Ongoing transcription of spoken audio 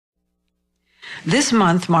This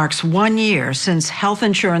month marks 1 year since health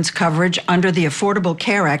insurance coverage under the Affordable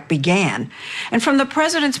Care Act began. And from the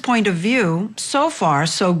president's point of view, so far,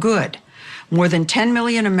 so good. More than 10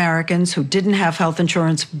 million Americans who didn't have health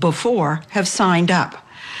insurance before have signed up.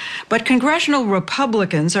 But congressional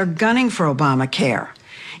Republicans are gunning for Obamacare.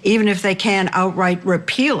 Even if they can't outright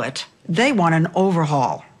repeal it, they want an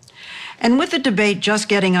overhaul. And with the debate just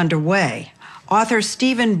getting underway, author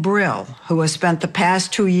Stephen Brill, who has spent the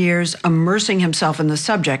past 2 years immersing himself in the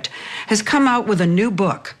subject, has come out with a new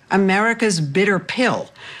book, America's Bitter Pill,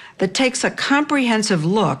 that takes a comprehensive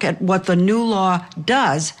look at what the new law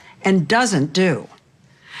does and doesn't do.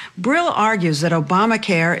 Brill argues that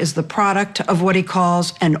Obamacare is the product of what he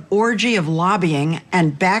calls an orgy of lobbying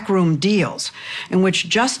and backroom deals, in which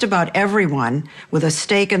just about everyone with a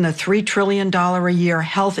stake in the $3 trillion a year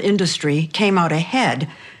health industry came out ahead,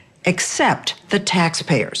 except the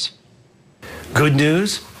taxpayers. Good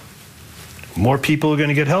news, more people are going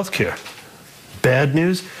to get health care. Bad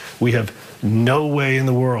news, we have no way in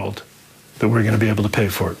the world that we're going to be able to pay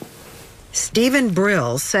for it. Stephen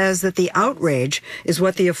Brill says that the outrage is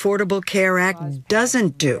what the Affordable Care Act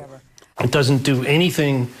doesn't do. It doesn't do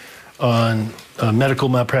anything on medical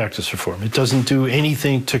malpractice reform. It doesn't do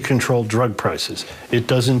anything to control drug prices. It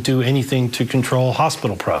doesn't do anything to control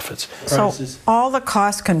hospital profits. So all the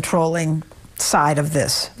cost controlling side of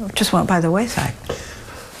this just went by the wayside.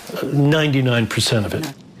 99% of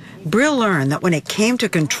it. Brill learned that when it came to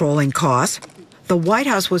controlling costs, the White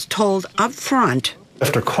House was told up front,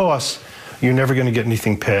 after costs, you're never going to get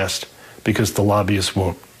anything passed because the lobbyists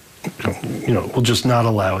won't, will just not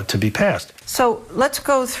allow it to be passed. So let's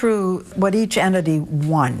go through what each entity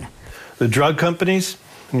won. The drug companies,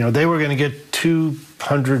 they were going to get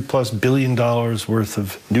 $200+ billion worth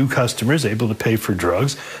of new customers able to pay for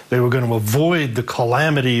drugs. They were going to avoid the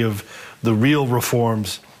calamity of the real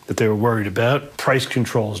reforms that they were worried about. Price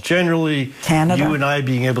controls generally. Canada. You and I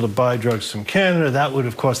being able to buy drugs from Canada, that would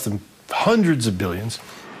have cost them hundreds of billions.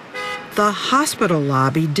 The hospital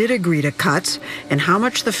lobby did agree to cuts and how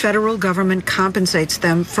much the federal government compensates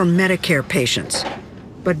them for Medicare patients.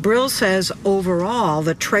 But Brill says overall,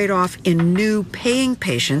 the trade-off in new paying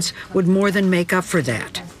patients would more than make up for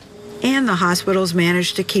that. And the hospitals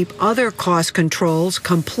managed to keep other cost controls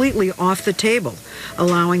completely off the table,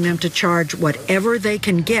 allowing them to charge whatever they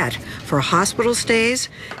can get for hospital stays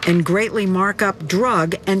and greatly mark up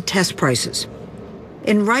drug and test prices.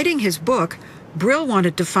 In writing his book, Brill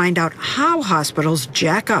wanted to find out how hospitals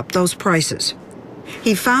jack up those prices.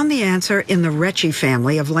 He found the answer in the Recchi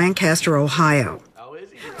family of Lancaster, Ohio.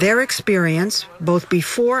 Their experience, both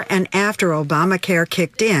before and after Obamacare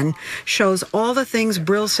kicked in, shows all the things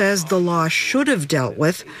Brill says the law should have dealt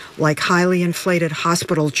with, like highly inflated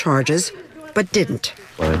hospital charges, but didn't.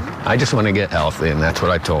 I just want to get healthy, and that's what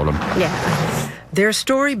I told him. Yeah. Their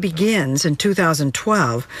story begins in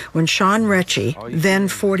 2012 when Sean Recchi, then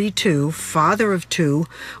 42, father of two,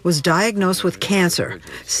 was diagnosed with cancer,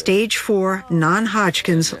 stage 4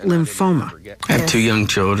 non-Hodgkin's lymphoma. I have 2 young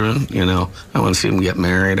children, I want to see them get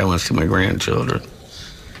married. I want to see my grandchildren.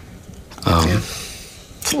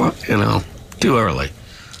 Too early.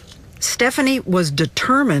 Stephanie was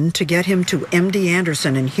determined to get him to MD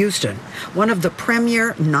Anderson in Houston, one of the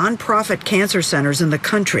premier nonprofit cancer centers in the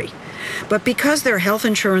country. But because their health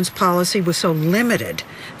insurance policy was so limited,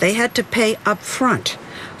 they had to pay up front.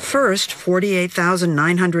 First,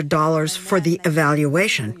 $48,900 for the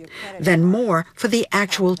evaluation, then more for the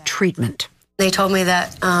actual treatment. They told me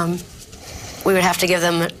that we would have to give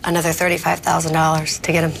them another $35,000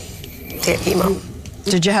 to get him to get chemo.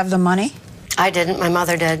 Did you have the money? I didn't. My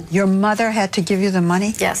mother did. Your mother had to give you the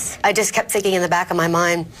money? Yes. I just kept thinking in the back of my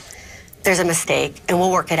mind, there's a mistake, and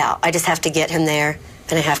we'll work it out. I just have to get him there,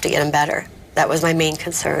 and I have to get him better. That was my main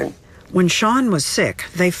concern. When Sean was sick,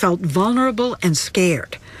 they felt vulnerable and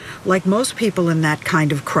scared. Like most people in that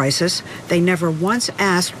kind of crisis, they never once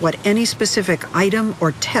asked what any specific item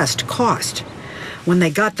or test cost. When they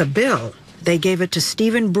got the bill, they gave it to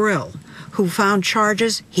Stephen Brill, who found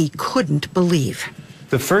charges he couldn't believe.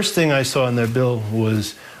 The first thing I saw in their bill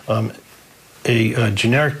was a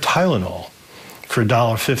generic Tylenol for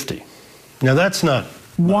 $1.50. Now that's not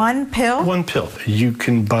one pill? One pill. You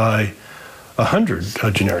can buy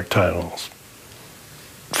 100 generic Tylenols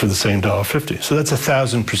for the same $1.50. So that's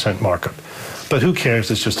 1,000% markup. But who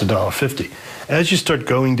cares? It's just $1.50. As you start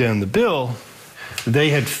going down the bill, they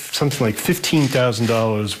had something like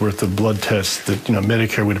 $15,000 worth of blood tests that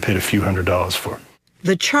Medicare would have paid a few $100s for.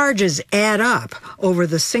 The charges add up over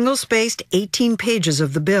the single-spaced 18 pages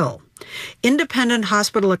of the bill. Independent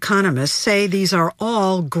hospital economists say these are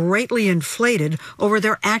all greatly inflated over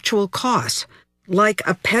their actual costs, like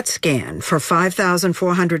a PET scan for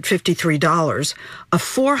 $5,453, a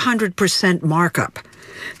 400% markup.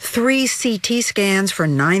 3 CT scans for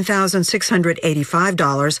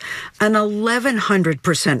 $9,685, an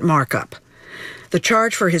 1,100% markup. The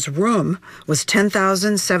charge for his room was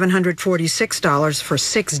 $10,746 for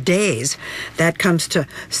 6 days. That comes to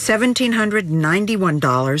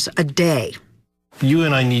 $1,791 a day. You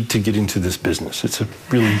and I need to get into this business. It's a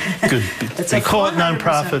really good, they call it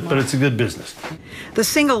nonprofit, but it's a good business. The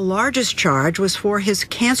single largest charge was for his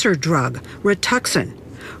cancer drug, Rituxan.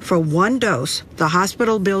 For 1 dose, the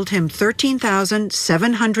hospital billed him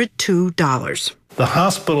 $13,702. The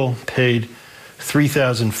hospital paid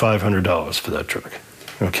 $3,500 for that drug.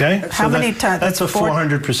 Okay? How many times? That's a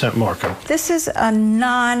 400% markup. This is a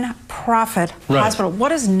non-profit hospital. What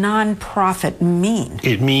does non-profit mean?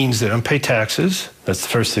 It means they don't pay taxes. That's the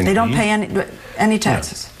first thing. They don't pay any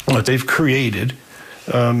taxes. No. But they've created,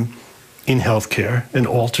 in healthcare, an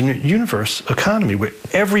alternate universe economy where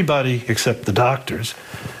everybody except the doctors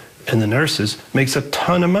and the nurses makes a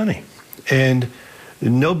ton of money. And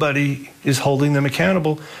nobody is holding them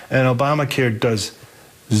accountable, and Obamacare does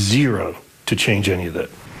zero to change any of that.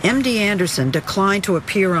 MD Anderson declined to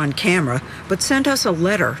appear on camera, but sent us a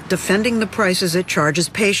letter defending the prices it charges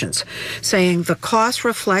patients, saying the costs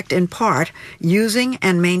reflect in part using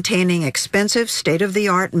and maintaining expensive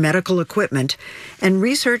state-of-the-art medical equipment and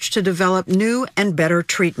research to develop new and better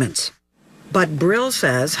treatments. But Brill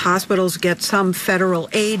says hospitals get some federal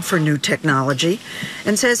aid for new technology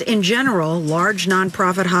and says in general, large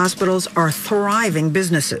nonprofit hospitals are thriving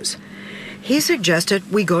businesses. He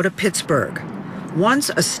suggested we go to Pittsburgh. Once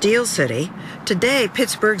a steel city, today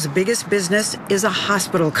Pittsburgh's biggest business is a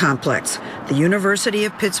hospital complex, the University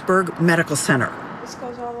of Pittsburgh Medical Center.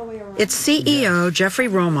 Its CEO, Jeffrey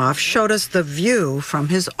Romoff, showed us the view from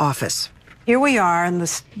his office. Here we are in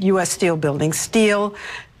the U.S. Steel building. Steel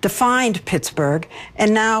defined Pittsburgh,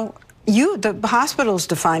 and now the hospitals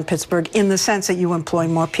define Pittsburgh in the sense that you employ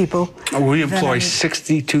more people. We employ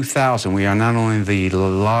 62,000. We are not only the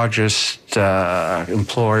largest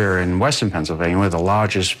employer in Western Pennsylvania, we're the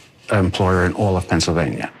largest employer in all of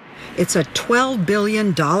Pennsylvania. It's a $12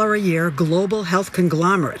 billion a year global health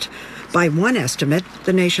conglomerate. By one estimate,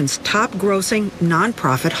 the nation's top-grossing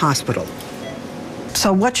nonprofit hospital.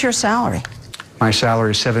 So what's your salary? My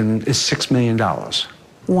salary is $6 million.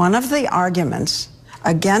 One of the arguments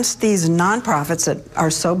against these nonprofits that are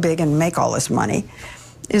so big and make all this money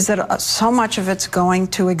is that so much of it's going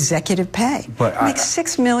to executive pay. But it makes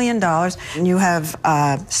 $6 million. And you have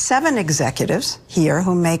 7 executives here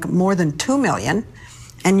who make more than $2 million,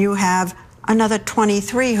 and you have another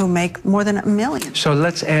 23 who make more than $1 million. So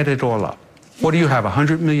let's add it all up. What do you have,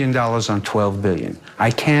 $100 million on $12 billion?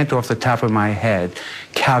 I can't, off the top of my head,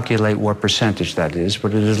 calculate what percentage that is,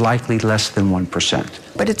 but it is likely less than 1%.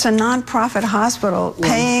 But it's a nonprofit hospital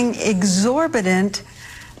paying exorbitant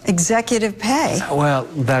executive pay. Well,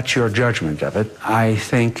 that's your judgment of it. I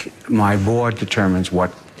think my board determines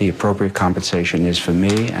what the appropriate compensation is for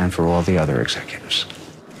me and for all the other executives.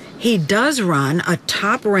 He does run a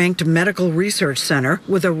top-ranked medical research center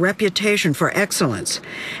with a reputation for excellence,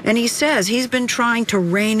 and he says he's been trying to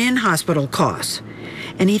rein in hospital costs,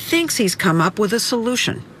 and he thinks he's come up with a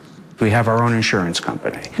solution. We have our own insurance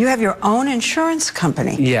company. You have your own insurance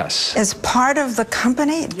company? Yes. As part of the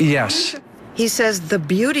company? Yes. He says the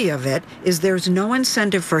beauty of it is there's no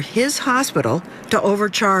incentive for his hospital to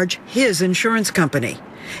overcharge his insurance company.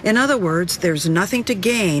 In other words, there's nothing to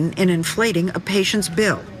gain in inflating a patient's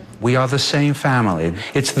bill. We are the same family.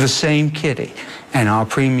 It's the same kitty. And our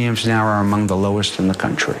premiums now are among the lowest in the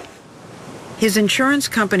country. His insurance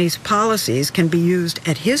company's policies can be used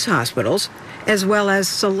at his hospitals as well as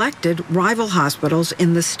selected rival hospitals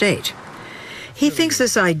in the state. He thinks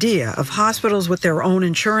this idea of hospitals with their own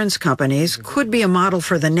insurance companies could be a model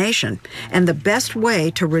for the nation and the best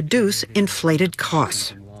way to reduce inflated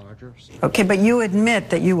costs. Okay, but you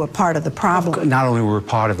admit that you were part of the problem. Not only were we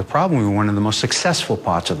part of the problem, we were one of the most successful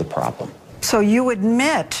parts of the problem. So you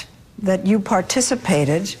admit that you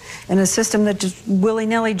participated in a system that just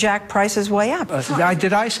willy-nilly jacked prices way up.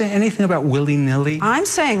 Did I say anything about willy-nilly? I'm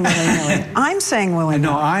saying willy-nilly. I'm saying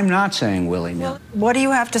willy-nilly. No, I'm not saying willy-nilly. What do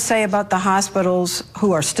you have to say about the hospitals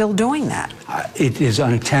who are still doing that? It is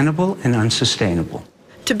untenable and unsustainable.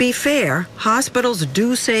 To be fair, hospitals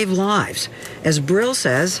do save lives. As Brill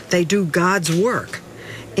says, they do God's work.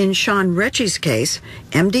 In Sean Recchi's case,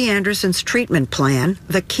 MD Anderson's treatment plan,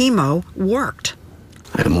 the chemo, worked.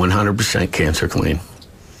 I'm 100% cancer clean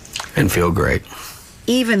and feel great.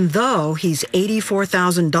 Even though he's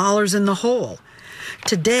 $84,000 in the hole.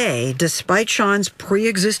 Today, despite Sean's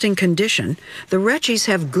pre-existing condition, the Retchies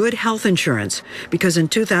have good health insurance because in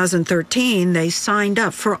 2013 they signed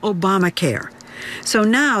up for Obamacare. So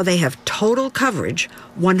now they have total coverage,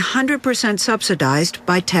 100% subsidized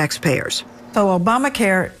by taxpayers. So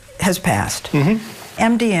Obamacare has passed.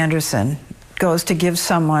 MD Anderson goes to give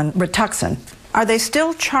someone Rituxan. Are they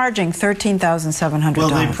still charging $13,700? Well,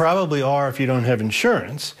 they probably are if you don't have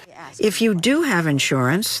insurance. If you do have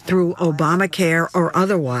insurance, through Obamacare or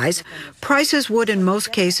otherwise, prices would in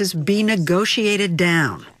most cases be negotiated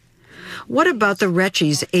down. What about the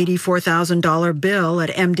Retchies' $84,000 bill at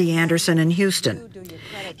MD Anderson in Houston?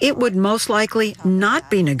 It would most likely not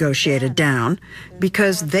be negotiated down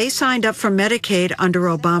because they signed up for Medicaid under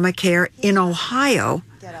Obamacare in Ohio,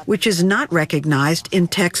 which is not recognized in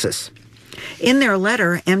Texas. In their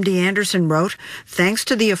letter, MD Anderson wrote, thanks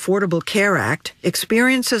to the Affordable Care Act,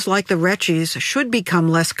 experiences like the Retchies should become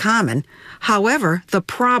less common. However, the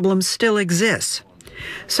problem still exists.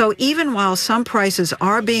 So even while some prices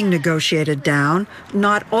are being negotiated down,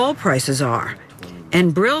 not all prices are.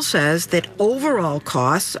 And Brill says that overall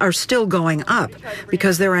costs are still going up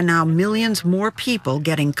because there are now millions more people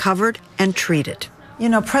getting covered and treated. You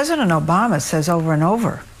know, President Obama says over and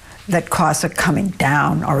over that costs are coming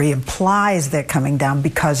down, or he implies they're coming down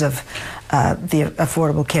because of the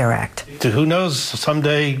Affordable Care Act. Who knows,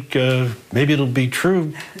 someday maybe it'll be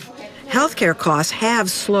true. Healthcare costs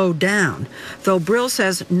have slowed down, though Brill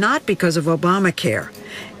says not because of Obamacare.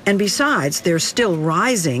 And besides, they're still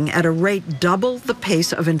rising at a rate double the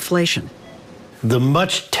pace of inflation. The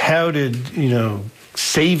much touted,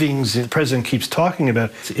 savings the president keeps talking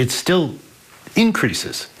about, it still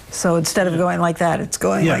increases. So instead of going like that, it's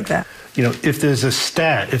going like that. If there's a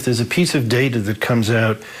stat, if there's a piece of data that comes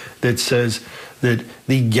out that says that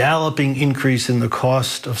the galloping increase in the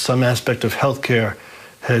cost of some aspect of healthcare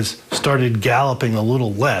has started galloping a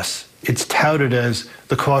little less, it's touted as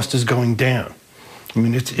the cost is going down. I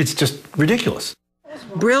mean, it's just ridiculous.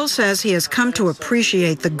 Brill says he has come to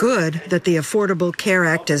appreciate the good that the Affordable Care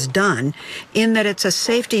Act has done in that it's a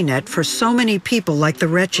safety net for so many people like the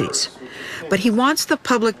Retchies. But he wants the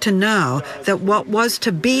public to know that what was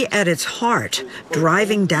to be at its heart,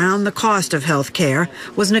 driving down the cost of health care,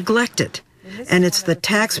 was neglected. And it's the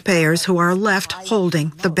taxpayers who are left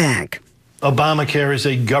holding the bag. Obamacare is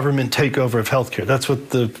a government takeover of health care. That's what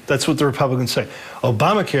the Republicans say.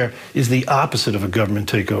 Obamacare is the opposite of a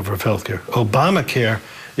government takeover of health care. Obamacare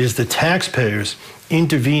is the taxpayers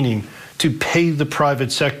intervening to pay the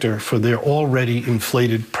private sector for their already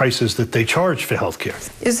inflated prices that they charge for health care.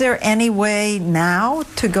 Is there any way now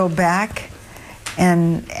to go back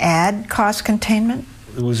and add cost containment?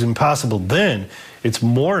 It was impossible then. It's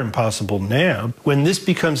more impossible now. When this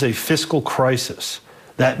becomes a fiscal crisis,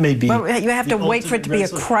 that may be... Well, you have to wait for it to be a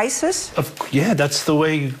crisis? Yeah, that's the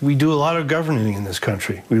way we do a lot of governing in this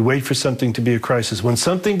country. We wait for something to be a crisis. When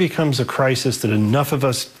something becomes a crisis that enough of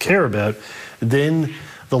us care about, then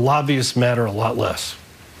the lobbyists matter a lot less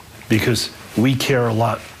because we care a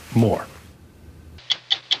lot more.